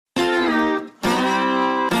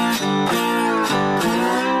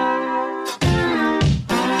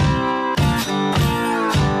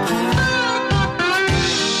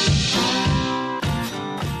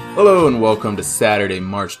Hello and welcome to Saturday,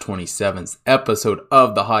 March 27th episode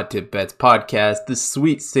of the Hot Tip Bets podcast, the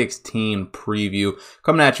Sweet 16 preview,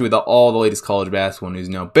 coming at you with all the latest college basketball news.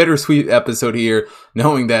 Now, bittersweet episode here,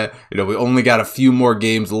 knowing that we only got a few more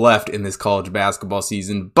games left in this college basketball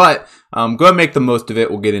season, but go ahead and make the most of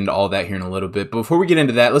it. We'll get into all that here in a little bit. But before we get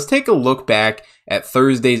into that, let's take a look back at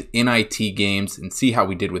Thursday's NIT games and see how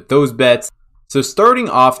we did with those bets. So starting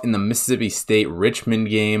off in the Mississippi State-Richmond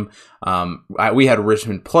game, we had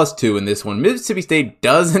Richmond +2 in this one. Mississippi State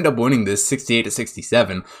does end up winning this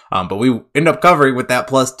 68-67, but we end up covering with that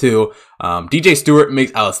 +2. DJ Stewart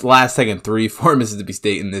makes a last-second three for Mississippi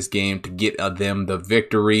State in this game to get them the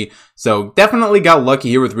victory. So definitely got lucky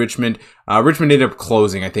here with Richmond. Richmond ended up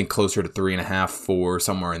closing, I think, closer to 3.5, 4,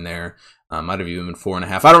 somewhere in there. Might have even been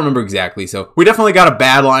 4.5. I don't remember exactly. So we definitely got a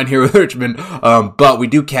bad line here with Richmond. But we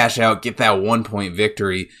do cash out, get that 1-point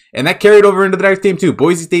victory. And that carried over into the next game too.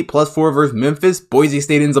 Boise State +4 versus Memphis. Boise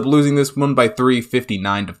State ends up losing this one by 3,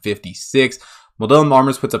 59-56. Modellum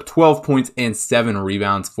Armors puts up 12 points and 7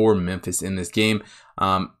 rebounds for Memphis in this game.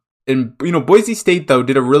 Boise State though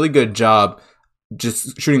did a really good job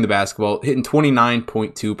just shooting the basketball, hitting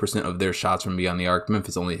 29.2% of their shots from beyond the arc.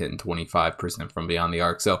 Memphis only hitting 25% from beyond the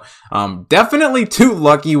arc. So, definitely two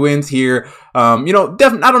lucky wins here. I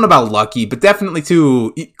don't know about lucky, but definitely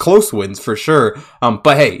two close wins for sure.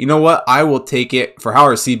 But hey, you know what? I will take it for how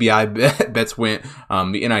our CBI bets went.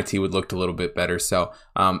 The NIT would look a little bit better. So,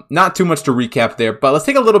 not too much to recap there, but let's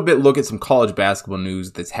take a little bit look at some college basketball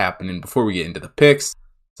news that's happening before we get into the picks.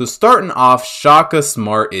 So starting off, Shaka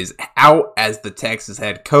Smart is out as the Texas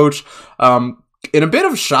head coach. In a bit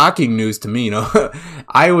of shocking news to me,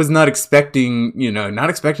 I was not expecting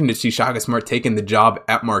to see Shaka Smart taking the job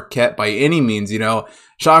at Marquette by any means.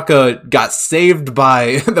 Shaka got saved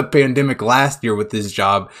by the pandemic last year with this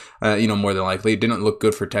job. More than likely, it didn't look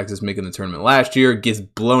good for Texas making the tournament last year. Gets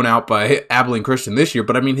blown out by Abilene Christian this year,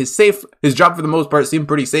 but I mean, his job for the most part seemed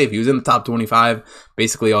pretty safe. He was in the top 25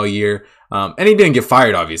 basically all year. And he didn't get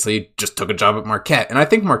fired, obviously. He just took a job at Marquette. And I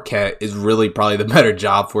think Marquette is really probably the better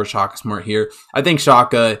job for Shaka Smart here. I think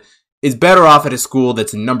Shaka is better off at a school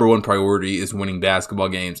that's number one priority is winning basketball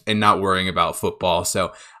games and not worrying about football.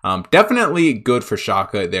 So definitely good for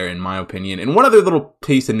Shaka there, in my opinion. And one other little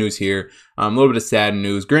piece of news here, a little bit of sad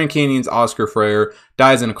news. Grand Canyon's Oscar Freire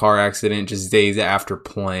dies in a car accident just days after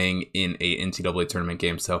playing in a NCAA tournament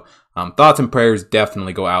game. So thoughts and prayers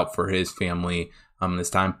definitely go out for his family this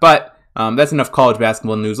time. But that's enough college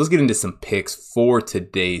basketball news. Let's get into some picks for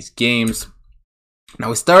today's games. Now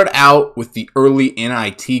we start out with the early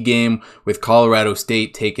NIT game with Colorado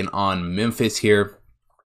State taking on Memphis here.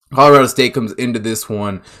 Colorado State comes into this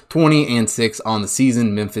one 20-6 on the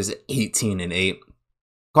season. Memphis 18-8.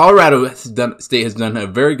 Colorado State has done a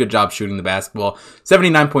very good job shooting the basketball,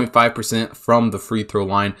 79.5% from the free throw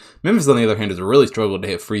line. Memphis, on the other hand, has really struggled to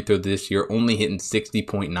hit free throw this year, only hitting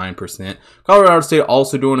 60.9%. Colorado State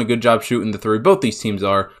also doing a good job shooting the three. Both these teams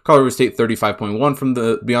are. Colorado State 35.1 from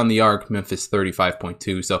the beyond the arc, Memphis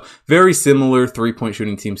 35.2. So very similar three-point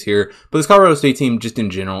shooting teams here. But this Colorado State team, just in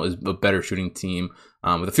general, is a better shooting team.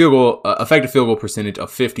 With a effective field goal percentage of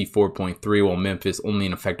 54.3, while Memphis only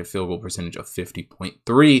an effective field goal percentage of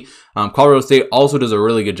 50.3. Colorado State also does a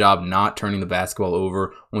really good job not turning the basketball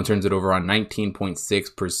over. Only turns it over on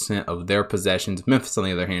 19.6% of their possessions. Memphis, on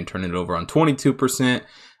the other hand, turning it over on 22%.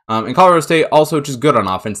 And Colorado State also just good on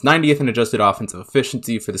offense. 90th in adjusted offensive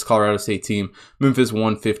efficiency for this Colorado State team. Memphis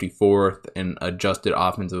 154th in adjusted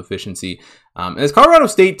offensive efficiency. And this Colorado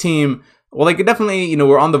State team, well, they could definitely,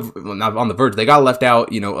 we're not on the verge. They got left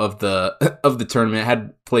out, of the tournament, had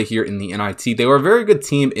to play here in the NIT. They were a very good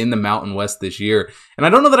team in the Mountain West this year. And I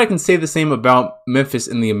don't know that I can say the same about Memphis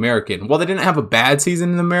in the American. While they didn't have a bad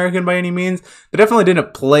season in the American by any means, they definitely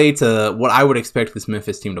didn't play to what I would expect this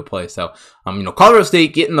Memphis team to play. So, Colorado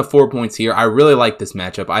State getting the 4 points here. I really like this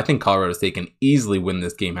matchup. I think Colorado State can easily win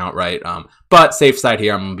this game outright. But safe side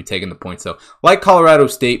here, I'm going to be taking the points. So, like Colorado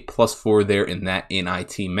State +4 there in that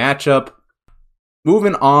NIT matchup.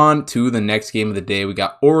 Moving on to the next game of the day, we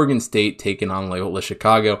got Oregon State taking on Loyola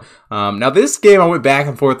Chicago. Now, this game I went back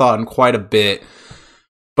and forth on quite a bit,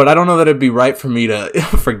 but I don't know that it'd be right for me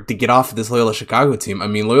to get off of this Loyola Chicago team. I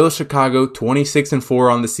mean, Loyola Chicago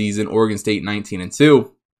 26-4 on the season, Oregon State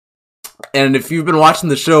 19-2. And if you've been watching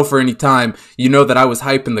the show for any time, you know that I was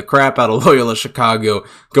hyping the crap out of Loyola Chicago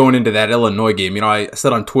going into that Illinois game. I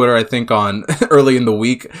said on Twitter, I think on early in the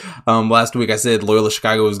week, last week, I said Loyola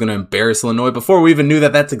Chicago was going to embarrass Illinois before we even knew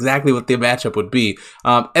that that's exactly what the matchup would be.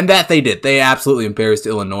 And that they did. They absolutely embarrassed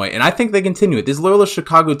Illinois. And I think they continue it. This Loyola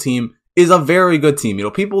Chicago team is a very good team.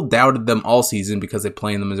 People doubted them all season because they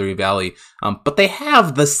play in the Missouri Valley, but they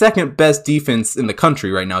have the second best defense in the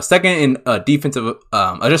country right now. Second in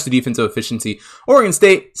adjusted defensive efficiency. Oregon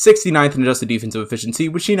State, 69th in adjusted defensive efficiency,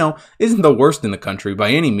 which, isn't the worst in the country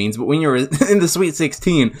by any means. But when you're in the Sweet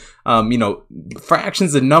 16,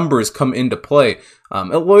 fractions and numbers come into play.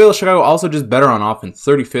 Loyola Chicago also just better on offense,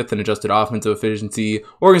 35th in adjusted offensive efficiency.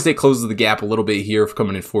 Oregon State closes the gap a little bit here,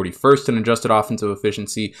 coming in 41st in adjusted offensive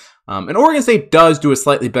efficiency. And Oregon State does do a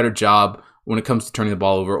slightly better job when it comes to turning the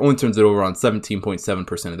ball over. Only turns it over on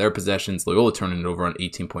 17.7% of their possessions. Loyola turning it over on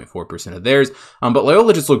 18.4% of theirs. But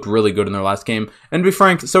Loyola just looked really good in their last game. And to be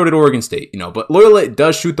frank, so did Oregon State. But Loyola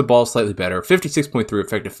does shoot the ball slightly better. 56.3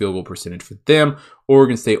 effective field goal percentage for them.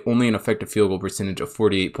 Oregon State only an effective field goal percentage of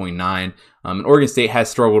 48.9. And Oregon State has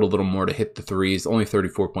struggled a little more to hit the threes, only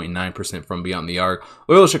 34.9% from beyond the arc.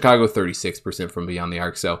 Loyola Chicago, 36% from beyond the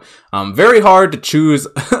arc. So very hard to choose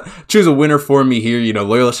a winner for me here.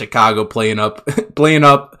 Loyola Chicago playing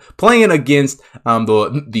against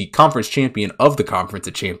the conference champion of the conference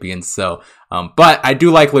of champions. So, but I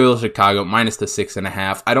do like Loyola Chicago minus the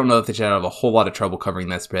 6.5. I don't know if they should have a whole lot of trouble covering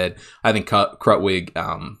that spread. I think Krutwig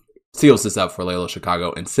seals this up for Loyola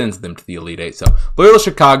Chicago and sends them to the Elite Eight. So Loyola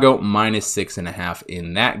Chicago minus 6.5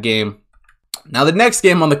 in that game. Now the next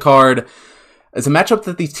game on the card is a matchup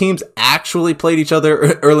that these teams actually played each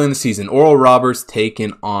other early in the season. Oral Roberts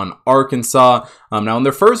taking on Arkansas. Now in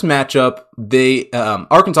their first matchup,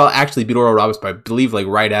 Arkansas actually beat Oral Roberts by, I believe,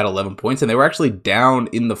 right at 11 points, and they were actually down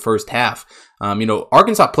in the first half.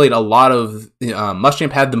 Arkansas played a lot of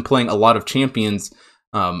Muschamp had them playing a lot of champions.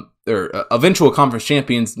 Or eventual conference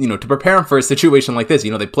champions, to prepare them for a situation like this.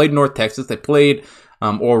 They played North Texas, they played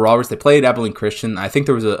Oral Roberts, they played Abilene Christian. I think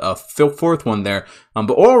there was a fourth one there.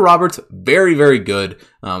 But Oral Roberts, very, very good.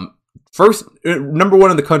 First, number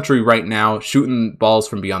one in the country right now, shooting balls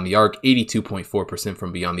from beyond the arc, 82.4%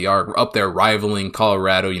 from beyond the arc. We're up there rivaling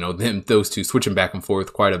Colorado, those two switching back and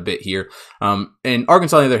forth quite a bit here. And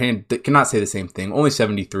Arkansas, on the other hand, cannot say the same thing, only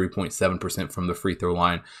 73.7% from the free throw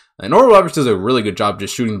line. And Oral Roberts does a really good job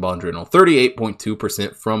just shooting the ball in general,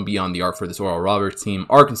 38.2% from beyond the arc for this Oral Roberts team.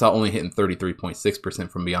 Arkansas only hitting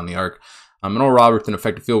 33.6% from beyond the arc. And Oral Roberts an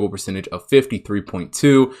effective field goal percentage of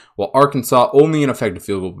 53.2, while Arkansas only an effective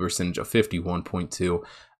field goal percentage of 51.2.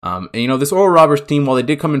 And this Oral Roberts team, while they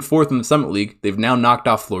did come in fourth in the Summit League, they've now knocked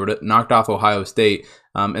off Florida, knocked off Ohio State,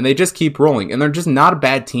 and they just keep rolling. And they're just not a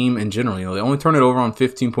bad team in general. They only turn it over on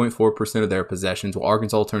 15.4% of their possessions, while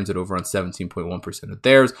Arkansas turns it over on 17.1% of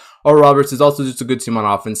theirs. Oral Roberts is also just a good team on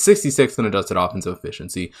offense, 66th in adjusted offensive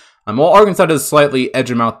efficiency. While Arkansas does slightly edge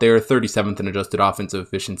them out there, 37th in adjusted offensive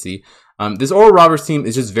efficiency. This Oral Roberts team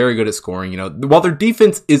is just very good at scoring. While their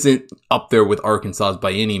defense isn't up there with Arkansas's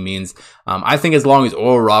by any means, I think as long as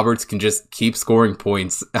Oral Roberts can just keep scoring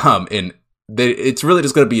points, and it's really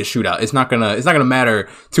just going to be a shootout. It's not gonna matter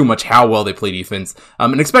too much how well they play defense,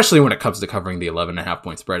 and especially when it comes to covering the 11.5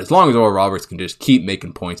 point spread. As long as Oral Roberts can just keep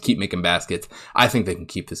making points, keep making baskets, I think they can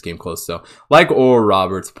keep this game close. So, like Oral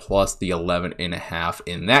Roberts plus the 11.5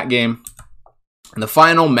 in that game. And the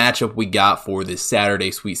final matchup we got for this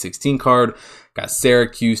Saturday Sweet 16 card, got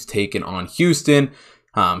Syracuse taking on Houston.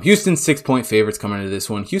 Houston's 6-point favorites coming into this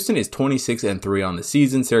one. Houston is 26-3 on the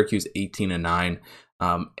season. Syracuse 18-9.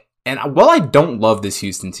 And while I don't love this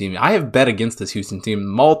Houston team, I have bet against this Houston team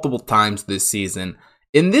multiple times this season.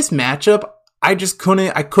 In this matchup, I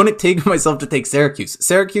couldn't take myself to take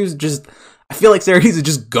Syracuse. I feel like Syracuse is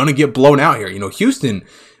just gonna get blown out here. Houston,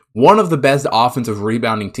 one of the best offensive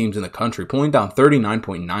rebounding teams in the country, pulling down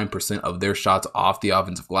 39.9% of their shots off the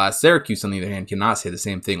offensive glass. Syracuse, on the other hand, cannot say the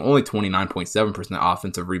same thing. Only 29.7%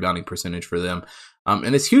 offensive rebounding percentage for them.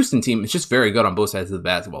 And this Houston team is just very good on both sides of the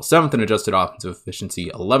basketball. 7th in adjusted offensive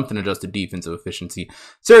efficiency, 11th in adjusted defensive efficiency.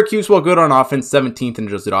 Syracuse, while good on offense, 17th in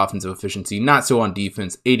adjusted offensive efficiency, not so on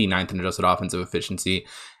defense, 89th in adjusted offensive efficiency.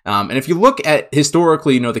 And if you look at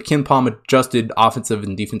historically, the Ken Palm adjusted offensive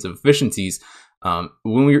and defensive efficiencies,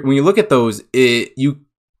 when you look at those, I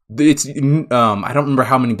don't remember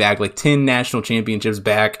how many back, like 10 national championships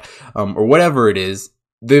back, or whatever it is.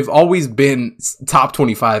 They've always been top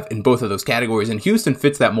 25 in both of those categories, and Houston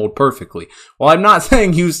fits that mold perfectly. While I'm not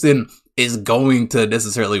saying Houston is going to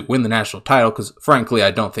necessarily win the national title, because frankly,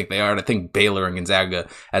 I don't think they are. And I think Baylor and Gonzaga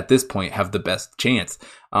at this point have the best chance.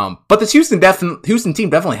 But this Houston team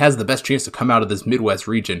definitely has the best chance to come out of this Midwest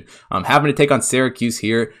region. Having to take on Syracuse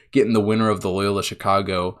here, getting the winner of the Loyola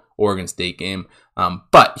Chicago Oregon State game.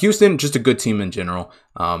 But Houston, just a good team in general.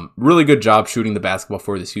 Really good job shooting the basketball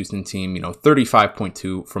for this Houston team.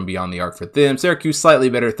 35.2 from beyond the arc for them. Syracuse slightly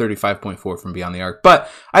better, 35.4 from beyond the arc. But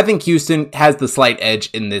I think Houston has the slight edge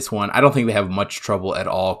in this one. I don't think they have much trouble at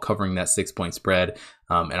all covering that 6-point spread.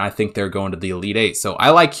 And I think they're going to the Elite Eight. So I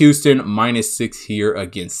like Houston -6 here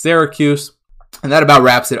against Syracuse. And that about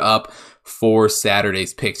wraps it up for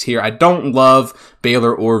Saturday's picks here. I don't love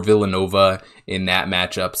Baylor or Villanova in that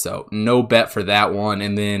matchup, so no bet for that one.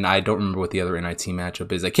 And then I don't remember what the other NIT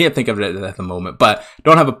matchup is. I can't think of it at the moment, but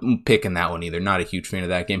don't have a pick in that one either. Not a huge fan of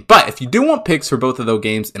that game. But if you do want picks for both of those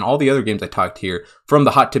games and all the other games I talked here from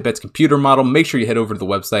the Hot Tip Bets computer model, make sure you head over to the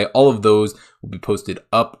website. All of those will be posted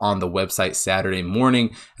up on the website Saturday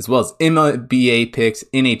morning, as well as NBA picks,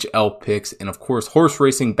 NHL picks, and of course horse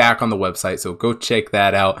racing back on the website. So go check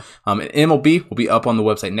that out. And MLB will be up on the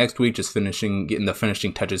website next week, just getting the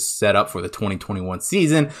finishing touches set up for the 2021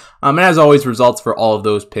 season. And as always, results for all of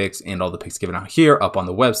those picks and all the picks given out here up on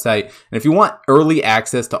the website. And if you want early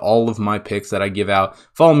access to all of my picks that I give out,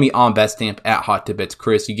 follow me on BetStamp at Hot Tip Bets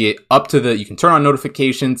Chris. You get you can turn on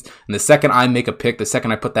notifications, and the second I make a pick, the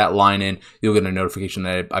second I put that line in, you'll get a notification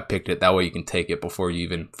that I picked it. That way you can take it before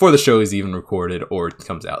the show is even recorded or it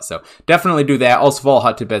comes out. So definitely do that. Also follow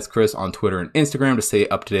Hot Tip Bets Chris on Twitter and Instagram to stay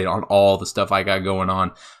up to date on all the stuff I got going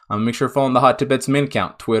on. Make sure to follow the Hot Tip Bets main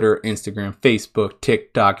account, Twitter, Instagram, Facebook,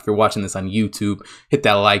 TikTok. If you're watching this on YouTube, hit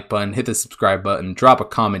that like button, hit the subscribe button, drop a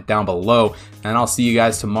comment down below, and I'll see you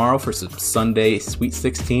guys tomorrow for some Sunday Sweet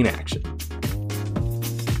 16 action.